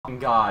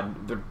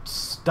god, they're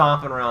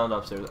stomping around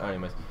upstairs.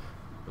 Anyways,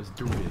 let's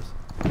do this.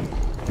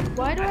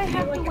 Why do I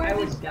have to wear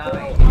this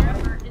die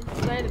armor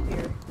inside of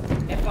here?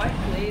 if I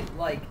played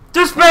like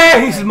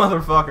Space,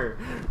 motherfucker!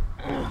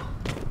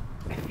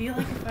 I feel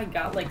like if I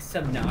got like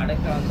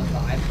Subnautica on the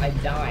 5,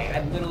 I'd die.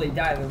 I'd literally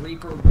die. The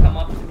Reaper would come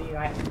up to me and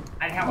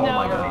I'd have Oh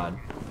my god.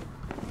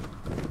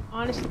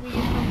 Honestly, you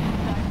don't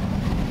die.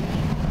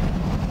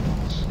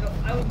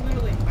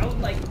 I would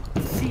like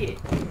see it,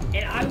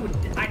 and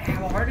I'd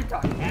have a heart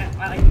attack.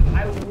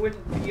 I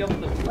wouldn't be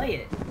able to play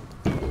it.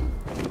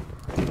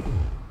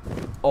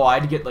 Oh,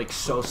 I'd get like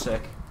so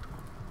sick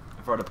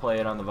if I were to play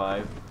it on the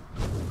Vive.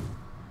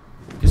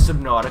 Because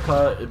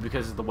Subnautica,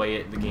 because of the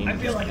way the game I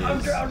feel like I'm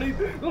drowning.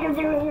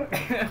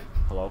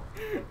 Hello?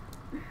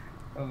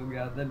 Oh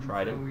god, that'd be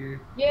Trident. so weird.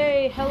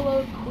 Yay,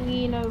 hello,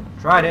 Queen of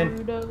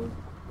Trident. Naruto.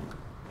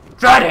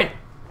 Trident!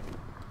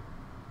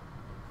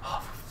 Oh,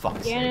 for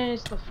fuck's sake. Ganon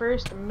is the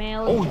first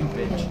male. Oh, you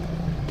bitch.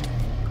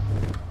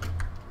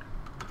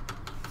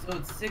 So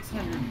it's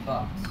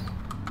 $600.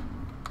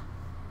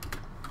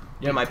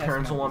 Yeah, my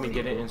parents don't want me to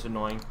get it, and it's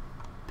annoying.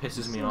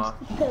 Pisses me off.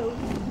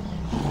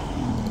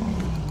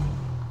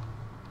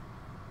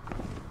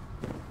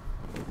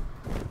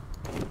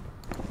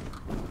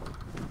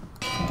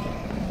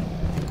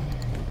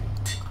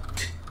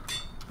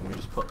 Let me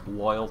just put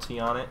loyalty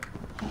on it.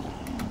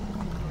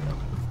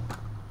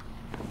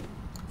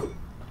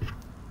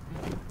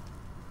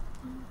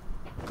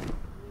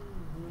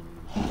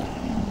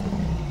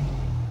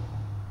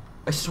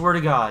 I swear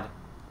to God.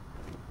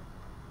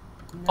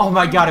 Oh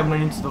my god, I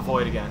went into the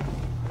void again.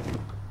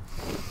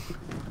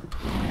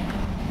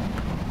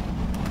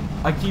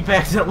 I keep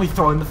accidentally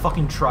throwing the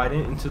fucking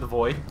trident into the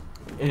void,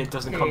 and it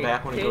doesn't come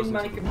back when it goes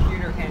into my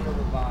computer handle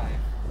revive?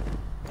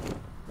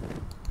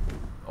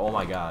 Oh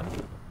my god.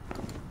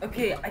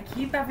 Okay, I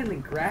keep having the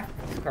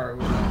graphics card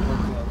when I work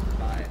well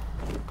revive.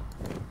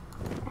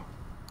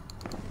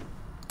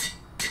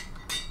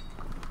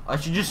 I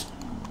should just...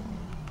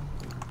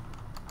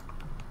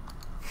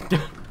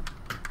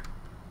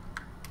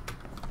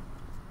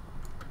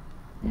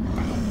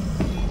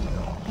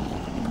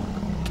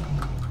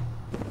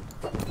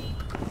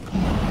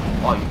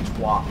 Oh, you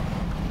twat.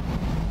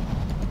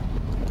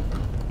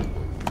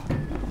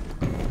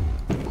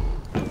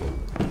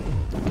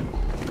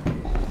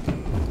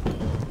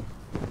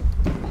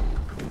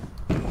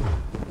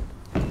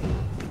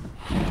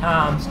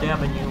 I'm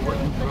stabbing you. What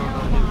you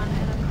gonna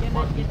do?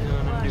 What you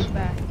gonna do?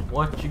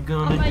 What you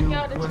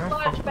gonna do when I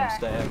fucking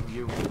stab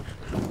you?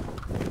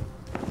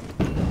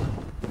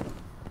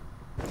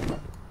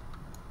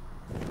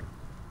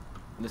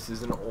 This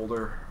is an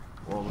older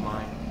world of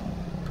mine.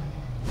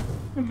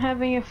 I'm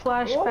having a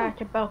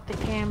flashback about the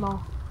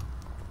camel.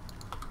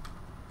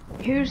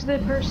 Who's the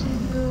person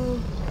who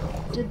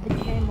did the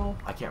camel?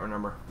 I can't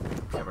remember.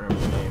 Can't remember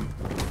the name.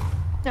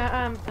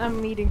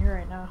 I'm meeting her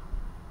right now.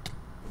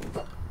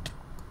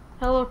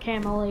 Hello,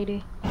 camel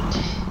lady.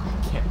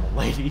 Camel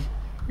lady.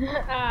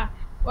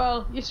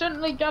 Well, you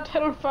certainly got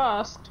held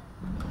fast.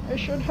 I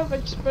should have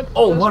expected.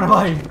 Oh, what am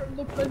I? From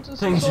the princess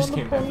Things just on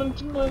came the back. opponent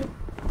tonight.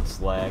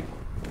 Slag.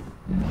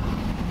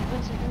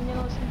 Listen, I'm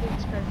gonna listen to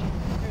this cartoon.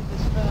 Or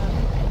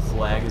this,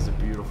 Slag is a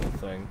beautiful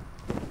thing.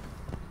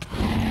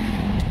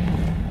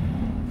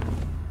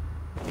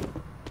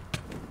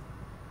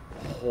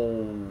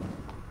 Oh.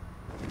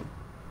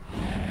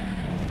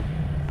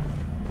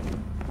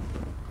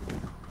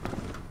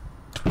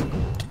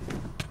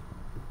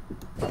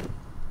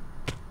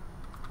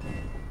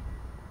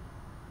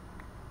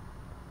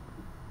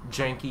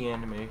 Janky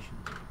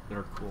animations that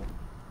are cool.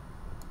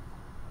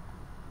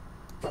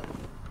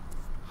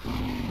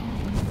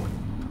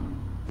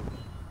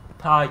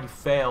 Ah, you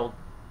failed.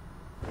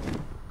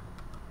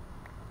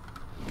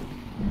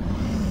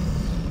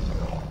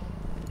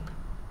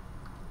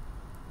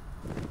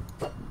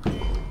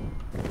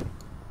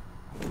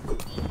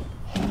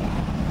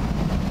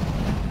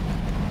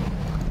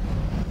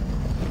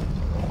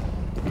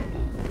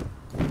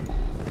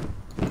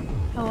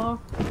 hello?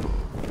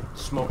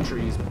 Smoke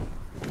trees.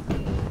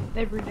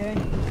 Every day.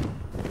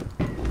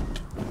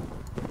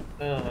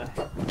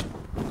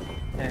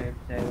 Hey.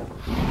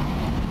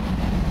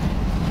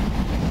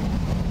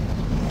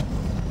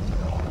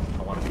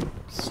 I want to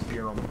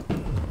spear them.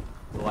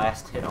 The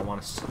last hit, I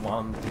want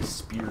to be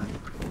speared.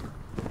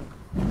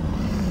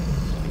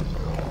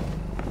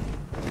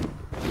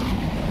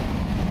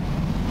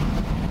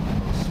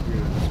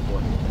 Spear this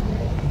boy.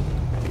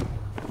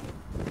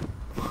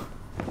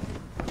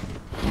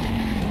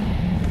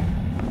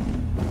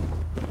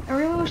 I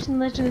really wish in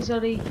Legend of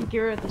Zelda you could get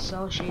rid of the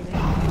cell shading.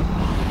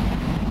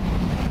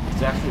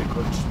 It's actually a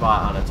good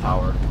spot on a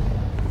tower.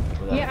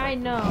 Yeah, I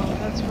know.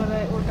 That's what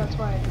that's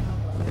why I know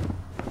about it.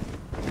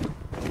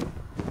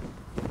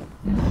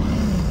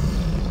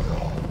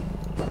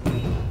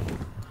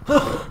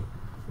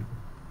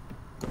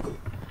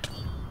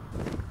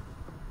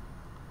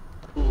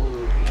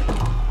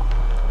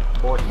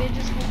 Boy. They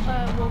just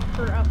woke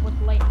her up with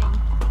lightning,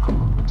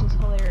 which is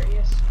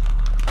hilarious.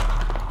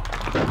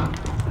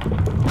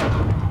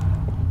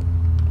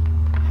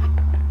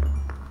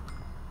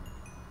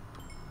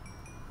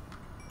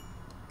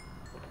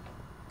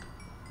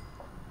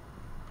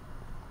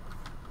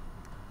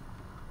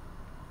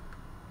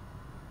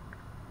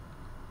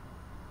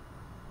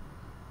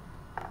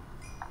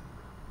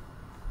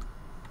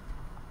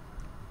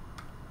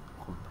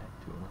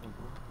 let me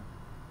go on.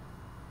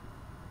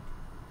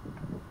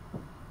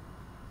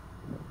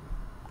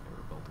 Okay,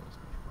 we're building this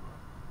much more.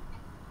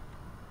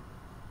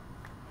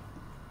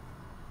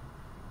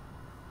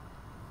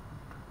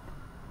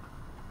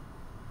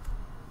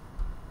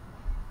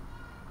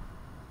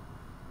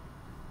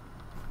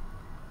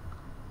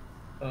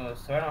 Oh,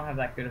 so I don't have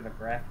that good of a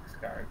graphics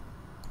card.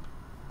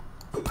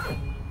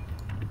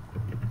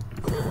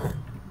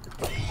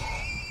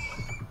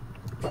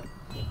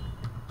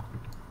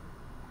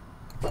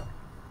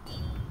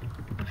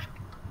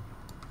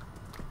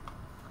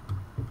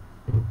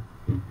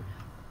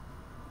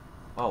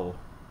 Oh.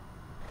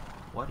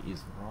 What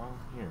is wrong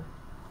here?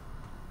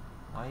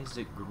 Why is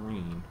it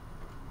green?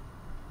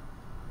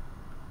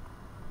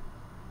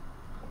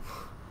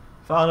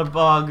 Found a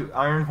bug.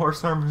 Iron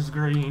horse armor is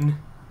green.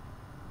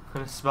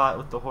 In a spot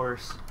with the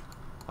horse.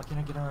 How can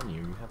I get on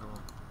you? You have a...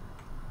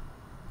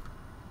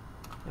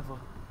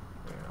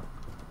 There you go.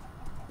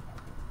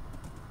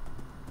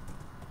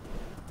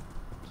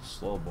 It's a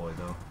slow boy,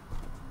 though.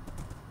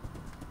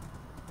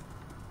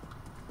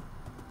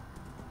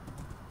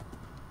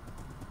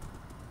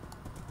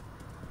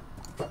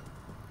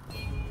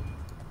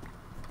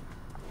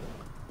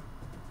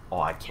 Oh,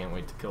 I can't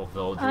wait to kill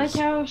villagers. I like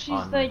how she's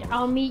like, horse.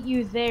 I'll meet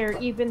you there,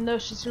 even though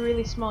she's a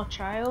really small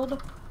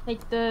child.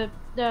 Like the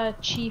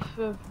chief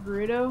of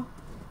Gerudo.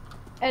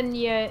 And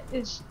yet,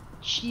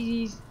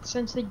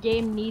 since the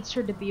game needs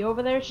her to be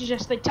over there, she's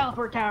just like,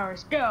 teleport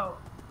towers, go!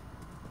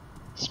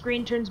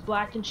 Screen turns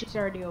black and she's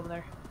already over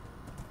there.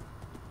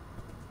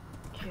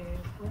 Okay,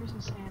 where's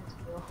the sand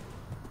skill?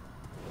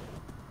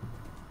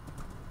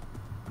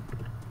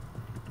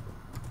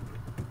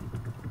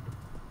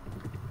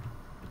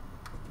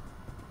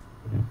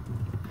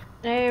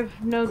 I have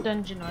no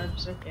dungeon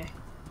orbs, okay.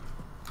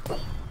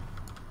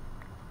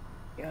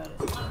 Got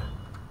it.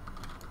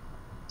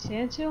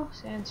 Sand seal?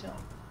 Sand seal.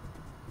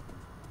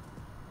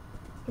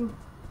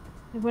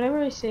 Whenever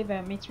I say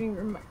that, it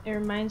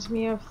reminds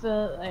me of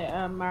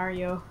the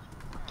Mario.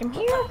 Come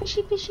here,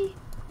 fishy fishy.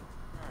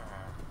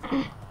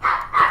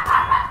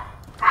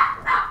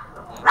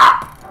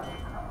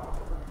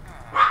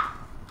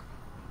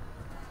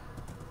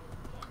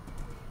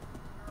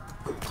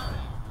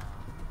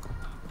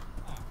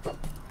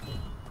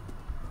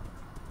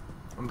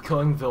 I'm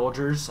killing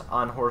villagers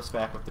on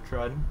horseback with the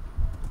Trident.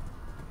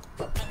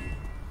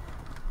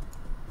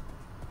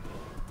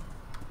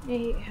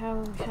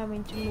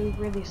 Having to move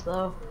really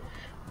slow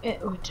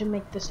to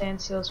make the sand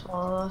seals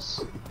follow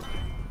us.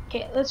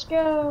 Okay, let's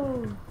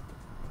go.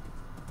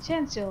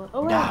 Sand seal.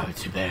 Oh, Now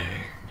to burn.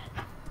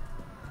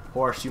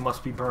 Horse, you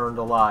must be burned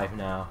alive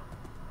now.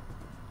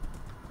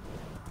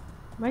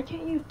 Why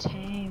can't you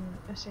tame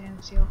a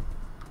sand seal?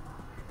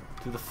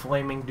 To the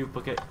flaming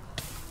duplicate.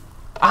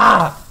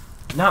 Ah!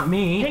 Not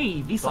me.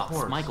 Hey, The Vsauce,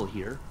 horse. Michael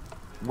here.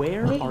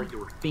 Where Hey. are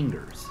your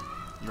fingers?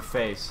 Your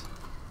face.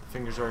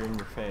 Fingers are in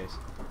your face.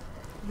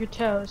 Your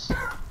toes.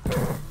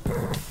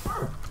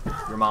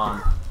 Your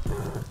mom.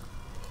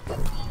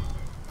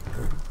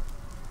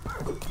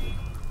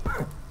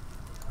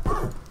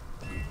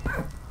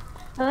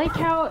 I like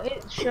how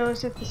it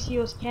shows that the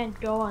seals can't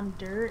go on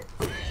dirt,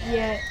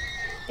 yet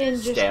in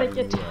just Stab like them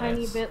a in the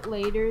tiny ass. bit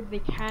later, they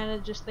kind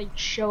of just like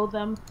show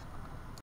them